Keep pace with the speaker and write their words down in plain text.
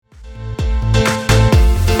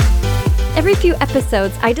Every few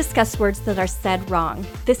episodes, I discuss words that are said wrong.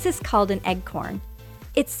 This is called an eggcorn.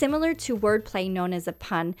 It's similar to wordplay known as a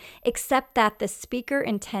pun, except that the speaker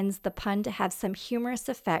intends the pun to have some humorous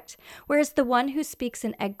effect, whereas the one who speaks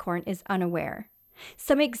an eggcorn is unaware.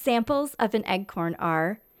 Some examples of an eggcorn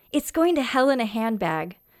are, "It's going to hell in a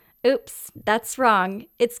handbag." Oops, that's wrong.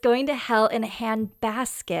 It's going to hell in a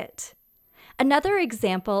handbasket. Another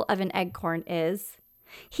example of an eggcorn is,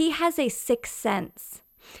 "He has a sixth sense."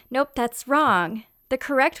 Nope, that's wrong. The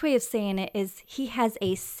correct way of saying it is, "He has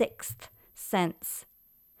a sixth sense."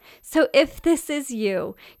 So if this is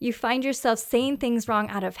you find yourself saying things wrong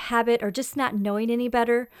out of habit or just not knowing any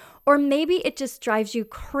better, or maybe it just drives you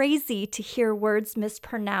crazy to hear words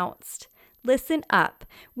mispronounced. Listen up.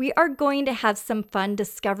 We are going to have some fun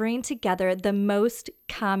discovering together the most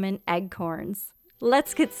common eggcorns.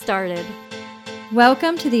 Let's get started.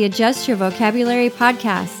 Welcome to the Adjust Your Vocabulary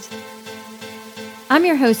podcast. I'm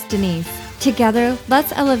your host, Denise. Together,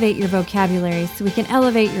 let's elevate your vocabulary so we can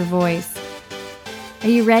elevate your voice. Are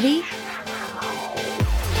you ready?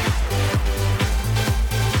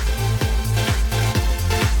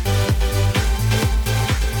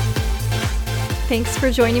 Thanks for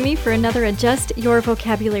joining me for another Adjust Your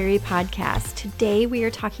Vocabulary podcast. Today we are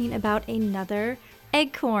talking about another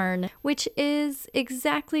eggcorn, which is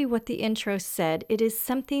exactly what the intro said. It is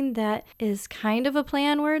something that is kind of a play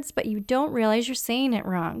on words, but you don't realize you're saying it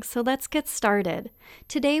wrong. So let's get started.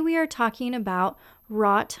 Today we are talking about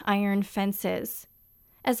wrought iron fences.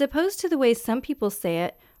 As opposed to the way some people say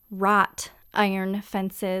it, wrought iron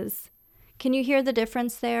fences. Can you hear the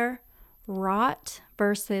difference there? Wrought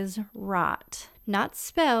versus wrought. Not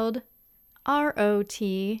spelled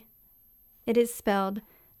R-O-T. It is spelled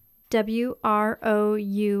W-R-O-U-G-H-T,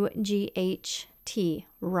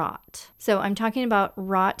 wrought. So I'm talking about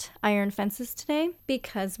wrought iron fences today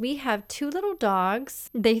because we have two little dogs.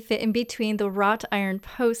 They fit in between the wrought iron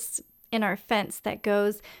posts in our fence that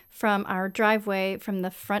goes from our driveway from the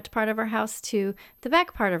front part of our house to the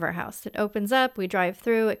back part of our house. It opens up, we drive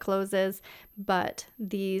through, it closes, but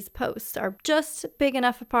these posts are just big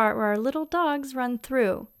enough apart where our little dogs run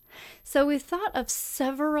through. So we've thought of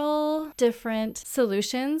several different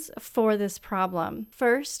solutions for this problem.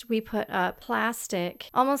 First, we put up plastic,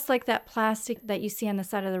 almost like that plastic that you see on the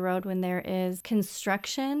side of the road when there is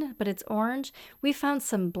construction, but it's orange. We found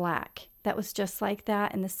some black that was just like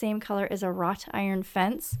that and the same color as a wrought iron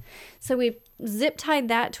fence. So we zip tied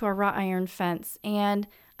that to a wrought iron fence, and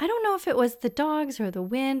I don't know if it was the dogs or the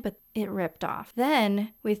wind, but it ripped off.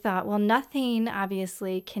 Then we thought, well, nothing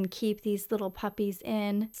obviously can keep these little puppies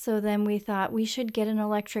in. So then we thought we should get an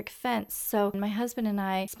electric fence. So my husband and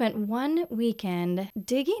I spent one weekend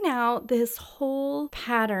digging out this whole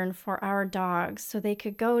pattern for our dogs. So they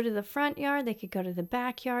could go to the front yard, they could go to the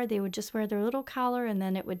backyard. They would just wear their little collar and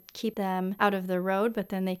then it would keep them out of the road, but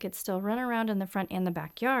then they could still run around in the front and the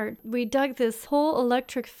backyard. We dug this whole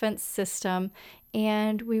electric fence system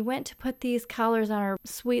and we went to put these collars on our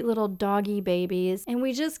sweet little doggy babies, and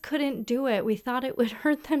we just couldn't do it. We thought it would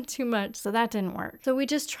hurt them too much, so that didn't work. So we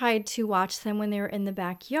just tried to watch them when they were in the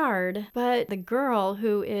backyard, but the girl,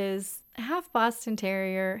 who is half Boston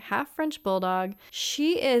Terrier, half French Bulldog,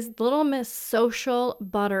 she is Little Miss Social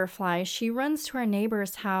Butterfly. She runs to our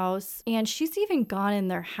neighbor's house, and she's even gone in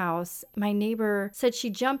their house. My neighbor said she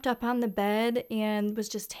jumped up on the bed and was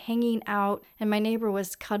just hanging out, and my neighbor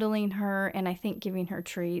was cuddling her and I think giving her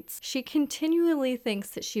treats. She continually thinks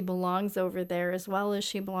that she belongs over there as well as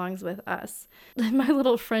she belongs with us. My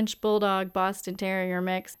little French Bulldog Boston Terrier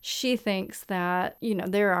mix, she thinks that,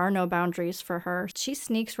 there are no boundaries for her. She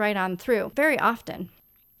sneaks right on through very often.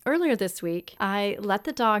 Earlier this week, I let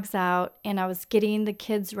the dogs out and I was getting the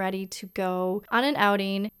kids ready to go on an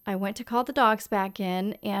outing. I went to call the dogs back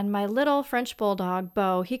in, and my little French Bulldog,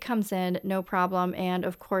 Bo, he comes in, no problem. And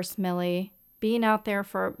of course, Millie, being out there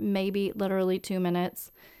for maybe literally 2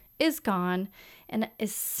 minutes, is gone. And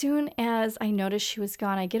as soon as I noticed she was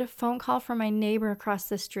gone, I get a phone call from my neighbor across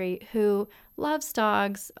the street who loves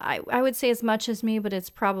dogs. I would say as much as me, but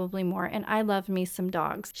it's probably more. And I love me some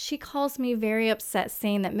dogs. She calls me very upset,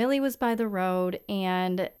 saying that Millie was by the road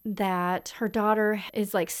and that her daughter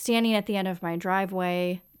is standing at the end of my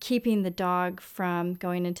driveway, keeping the dog from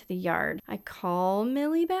going into the yard. I call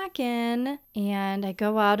Millie back in and I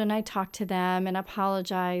go out and I talk to them and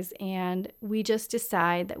apologize, and we just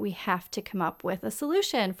decide that we have to come up with a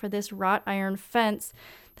solution for this wrought iron fence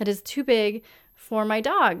that is too big for my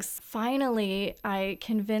dogs. Finally, I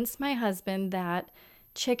convinced my husband that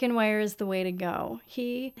chicken wire is the way to go.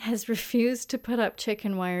 He has refused to put up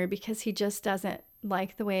chicken wire because he just doesn't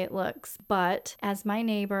like the way it looks. But as my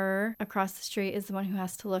neighbor across the street is the one who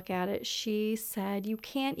has to look at it, she said you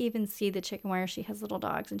can't even see the chicken wire. She has little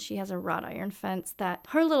dogs and she has a wrought iron fence that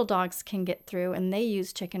her little dogs can get through, and they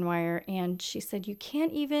use chicken wire. And she said you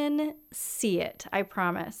can't even see it, I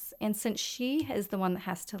promise. And since she is the one that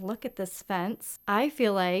has to look at this fence, I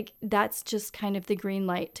feel like that's just kind of the green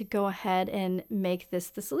light to go ahead and make this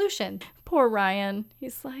the solution. Poor Ryan.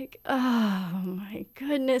 He's like, oh my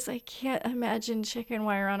goodness, I can't imagine chicken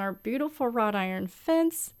wire on our beautiful wrought iron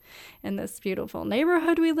fence in this beautiful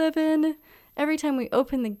neighborhood we live in. Every time we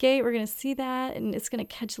open the gate, we're going to see that, and it's going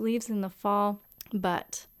to catch leaves in the fall.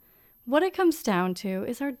 But what it comes down to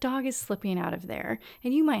is our dog is slipping out of there.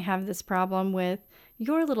 And you might have this problem with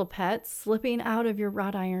your little pet slipping out of your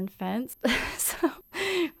wrought iron fence. So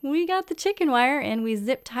we got the chicken wire and we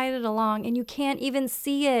zip tied it along, and you can't even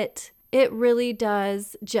see it. It really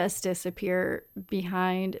does just disappear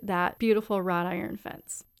behind that beautiful wrought iron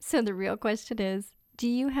fence. So the real question is, do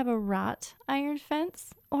you have a wrought iron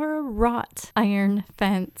fence or a wrought iron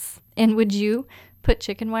fence? And would you put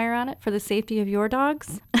chicken wire on it for the safety of your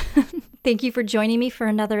dogs? Thank you for joining me for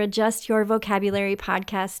another Adjust Your Vocabulary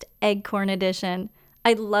podcast, Eggcorn Edition.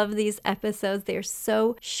 I love these episodes. They are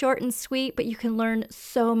so short and sweet, but you can learn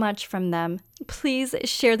so much from them. Please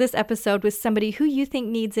share this episode with somebody who you think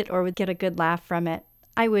needs it or would get a good laugh from it.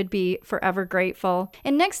 I would be forever grateful.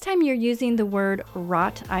 And next time you're using the word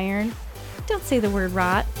wrought iron, don't say the word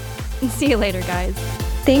rot. And see you later, guys.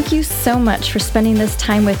 Thank you so much for spending this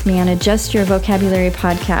time with me on Adjust Your Vocabulary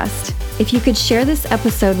podcast. If you could share this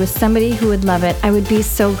episode with somebody who would love it, I would be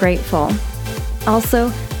so grateful.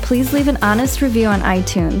 Also, please leave an honest review on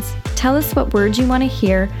iTunes. Tell us what words you want to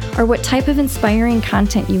hear or what type of inspiring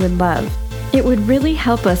content you would love. It would really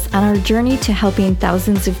help us on our journey to helping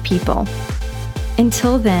thousands of people.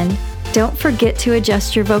 Until then, don't forget to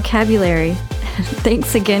adjust your vocabulary.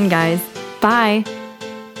 Thanks again, guys. Bye.